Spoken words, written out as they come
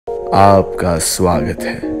आपका स्वागत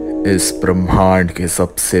है इस ब्रह्मांड के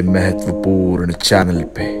सबसे महत्वपूर्ण चैनल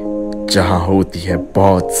पे, जहां होती है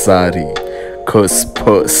बहुत सारी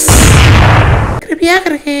खुसफुस। कृपया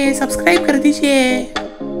करके सब्सक्राइब कर दीजिए।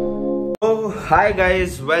 Hi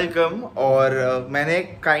guys, welcome. और मैंने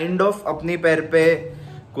काइंड ऑफ अपनी पैर पे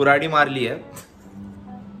कुराड़ी मार ली है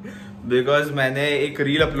बिकॉज मैंने एक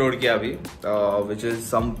रील अपलोड किया अभी which is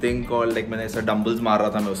something called like, मैंने ऐसा डंबल्स मार रहा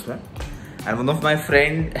था मैं उसमें, and one of my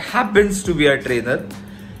friend happens to be a trainer.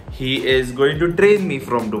 He is going to train me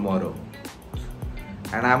from tomorrow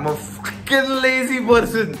and I am a fucking lazy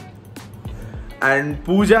person. And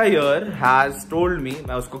Pooja here has told me,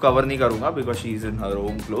 मैं उसको cover नहीं करूँगा because she is in her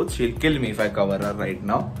own clothes. She'll kill me if I cover her right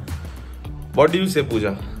now. What do you say,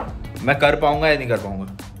 Pooja? मैं कर पाऊँगा या नहीं कर पाऊँगा?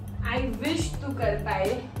 I wish तू कर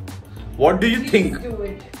पाए. What do you think? Please do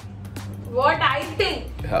it. What I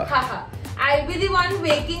think? हाँ. I'll be the one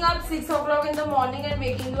waking up 6 o'clock in the morning and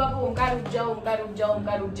waking you up. Omkar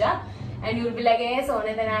रुक जा. And you'll be like, hey,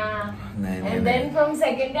 सोने देना. And then from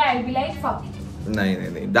second day I'll be like, fuck.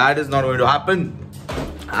 नहीं, that is not going to happen.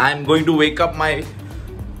 I'm going to wake up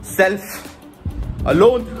myself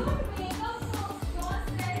alone.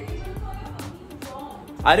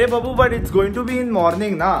 अरे बाबू, but it's going to be in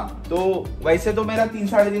morning ना. तो वैसे तो मेरा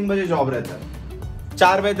 3-3:30 बजे जॉब रहता है.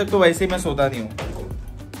 4 बजे तक तो वैसे ही मैं सोता नहीं हूँ,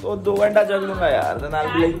 तो 2 घंटा जग लूंगा यार. Then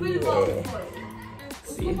I'll be like,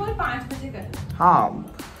 सुबह 5 बजे कर. हाँ,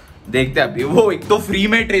 देखते हैं अभी. वो एक तो फ्री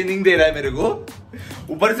में ट्रेनिंग दे रहा है मेरे को,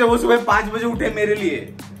 ऊपर से वो सुबह 5 बजे उठे मेरे लिए.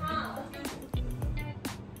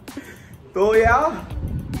 तो यार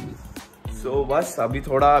सो बस अभी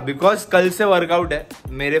थोड़ा, बिकॉज कल से वर्कआउट है.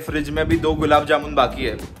 मेरे फ्रिज में भी 2 गुलाब जामुन बाकी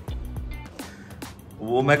है,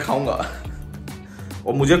 वो मैं खाऊंगा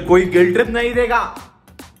और मुझे कोई गिल्ट ट्रिप नहीं देगा.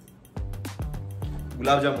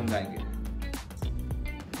 गुलाब जामुन खाएंगे.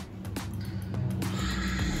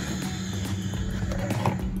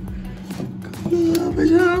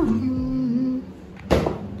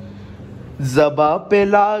 ज़बा पे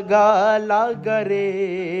लागा रे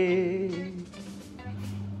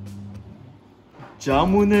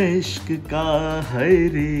जामुन इश्क का है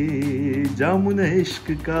रे, जामुन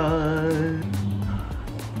इश्क का.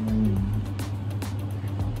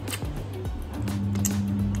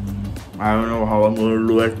 I don't know how I'm going to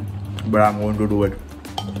do it, but I'm going to do it.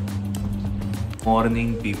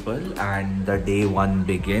 Morning people, and the day 1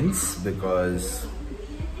 begins because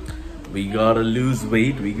we gotta lose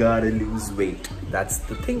weight. That's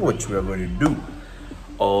the thing which we are going to do.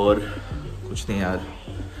 और कुछ नहीं यार,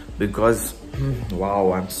 because wow,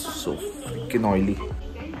 I'm so freaking oily.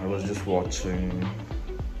 I was just watching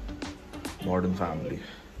Modern Family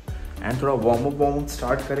and थोड़ा warm up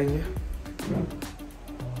start करेंगे.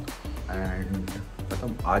 And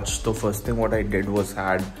मतलब आज तो first thing what I did was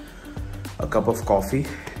had a cup of coffee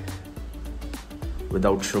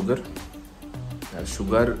without sugar.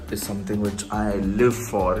 Sugar is something which I live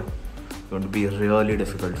for. It's going to be really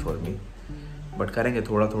difficult for me. But करेंगे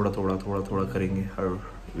थोड़ा करेंगे.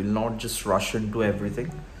 We'll not just rush into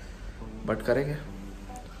everything, but करेंगे.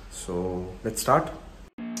 So let's start.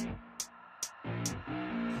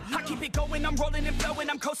 Keep it going, I'm rolling and flowing,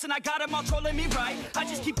 I'm coasting, I got them all trolling me right. I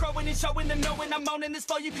just keep growing and showing them, knowing I'm owning this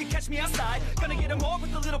flow, you can catch me outside. Gonna get them all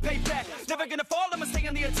with a little payback. Never gonna fall, I'ma stay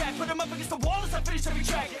on the attack. Put them up against the wall as I finish every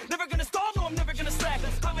track. Never gonna stall, no, I'm never gonna slack.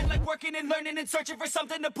 I've been like working and learning and searching for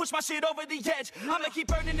something to push my shit over the edge. I'ma keep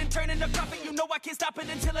burning and turning the profit, you know I can't stop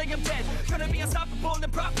it until I am dead. Gonna be unstoppable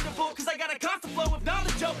and profitable, cause I got a constant flow of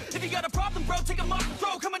knowledge, yo. If you got a problem, bro, take them off the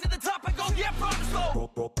throw. Coming to the top, I go, yeah, promise slow.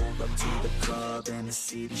 Roll up to the club and the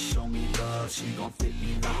city show me love. She gon' fit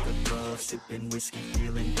me like a glove. Sipping whiskey,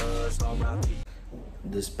 feeling buzzed. R.I.P.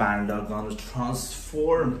 This panda gonna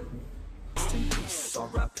transform. Rest in peace,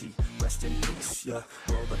 R.I.P. Rest in peace, yeah.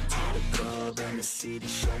 Roll up to the club and the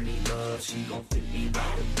city show me love. She gon' fit me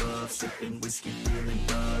like a glove. Sipping whiskey, feeling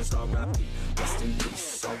buzzed. R.I.P. Rest in peace,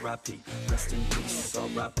 R.I.P. Rest in peace,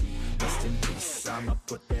 R.I.P. Rest in peace. I'ma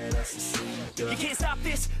put that ass to sleep, yeah. You can't stop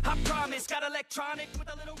this, I promise. Got electronic with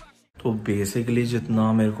a little rock. तो basically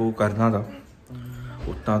जितना मेरे को करना था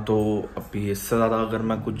उतना तो अभी, इससे ज़्यादा अगर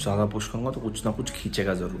मैं कुछ ज़्यादा पुश करूँगा तो कुछ ना कुछ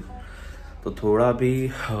खींचेगा ज़रूर. तो थोड़ा अभी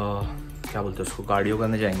क्या बोलते हैं उसको, कार्डियो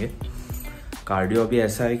करने जाएंगे. कार्डियो अभी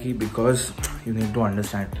ऐसा है कि because you need to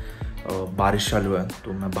understand बारिश चालू है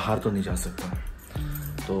तो मैं बाहर तो नहीं जा सकता.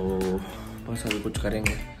 तो बस अभी कुछ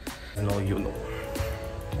करेंगे.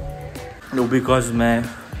 नो बिकॉज मैं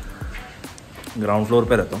ग्राउंड फ्लोर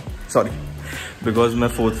पे रहता हूँ, सॉरी, बिकॉज मैं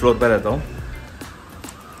 4th फ्लोर पे रहता हूँ.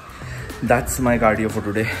 That's my cardio for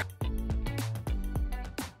today.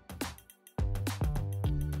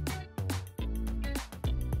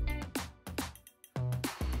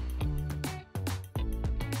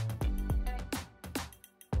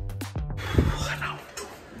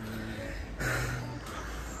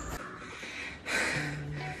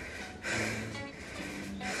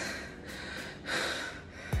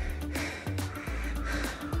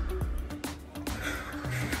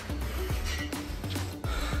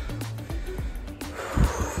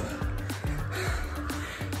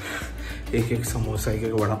 एक एक समोसा एक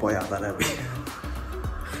एक वड़ा पाव याद आ रहा है अभी।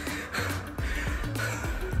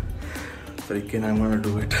 Freaking I'm gonna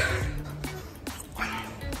do it.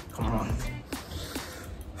 Come on.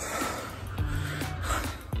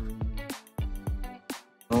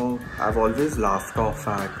 No, I've always laughed off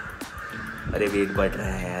at अरे वेट बढ़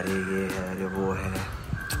रहा है, अरे ये है, अरे वो है।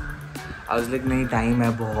 I was like नहीं, टाइम है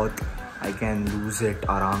बहुत, I can lose it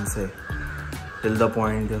आराम से। Till the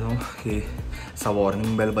point कि सब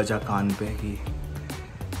वार्निंग बेल बजा कान पे कि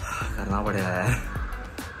करना पड़ेगा यार।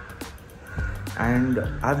 And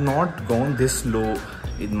I've not gone this low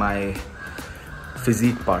in my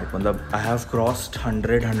physique part. मतलब I have crossed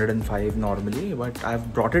 100, 105 normally, but I've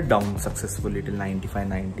brought it down successfully till 95,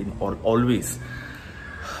 19 or always.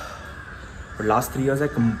 But last 3 years I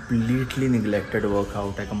completely neglected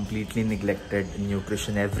workout. I completely neglected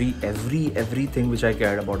nutrition. Everything which I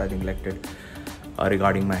cared about I neglected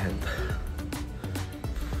regarding my health.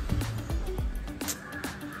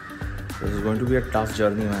 This is going to be a tough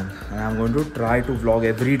journey, man, and I'm going to try to vlog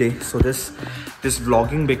every day. So this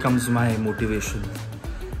vlogging becomes my motivation,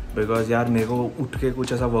 because यार मेरे को उठ के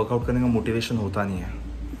कुछ ऐसा workout करने का motivation होता नहीं है.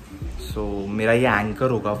 So मेरा ये एंकर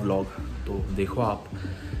होगा vlog. तो देखो आप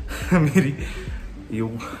मेरी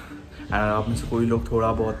आप में से कोई लोग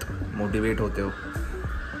थोड़ा बहुत मोटिवेट होते हो,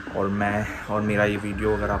 और मेरा ये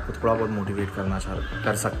वीडियो अगर आपको थोड़ा बहुत मोटिवेट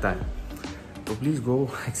कर सकता है, तो please go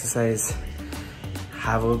exercise.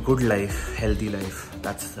 Have a good life, healthy life.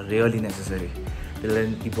 That's really necessary. Till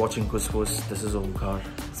then, keep watching Khusphus. This is Omkar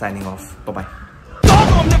signing off. Bye bye.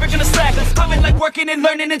 I'm never gonna slack. I've been like working and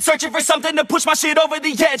learning and searching for something to push my shit over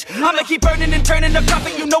the edge. I'ma keep burning and turning the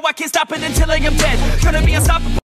profit. You know I can't stop it until I am dead. Gonna be unstoppable.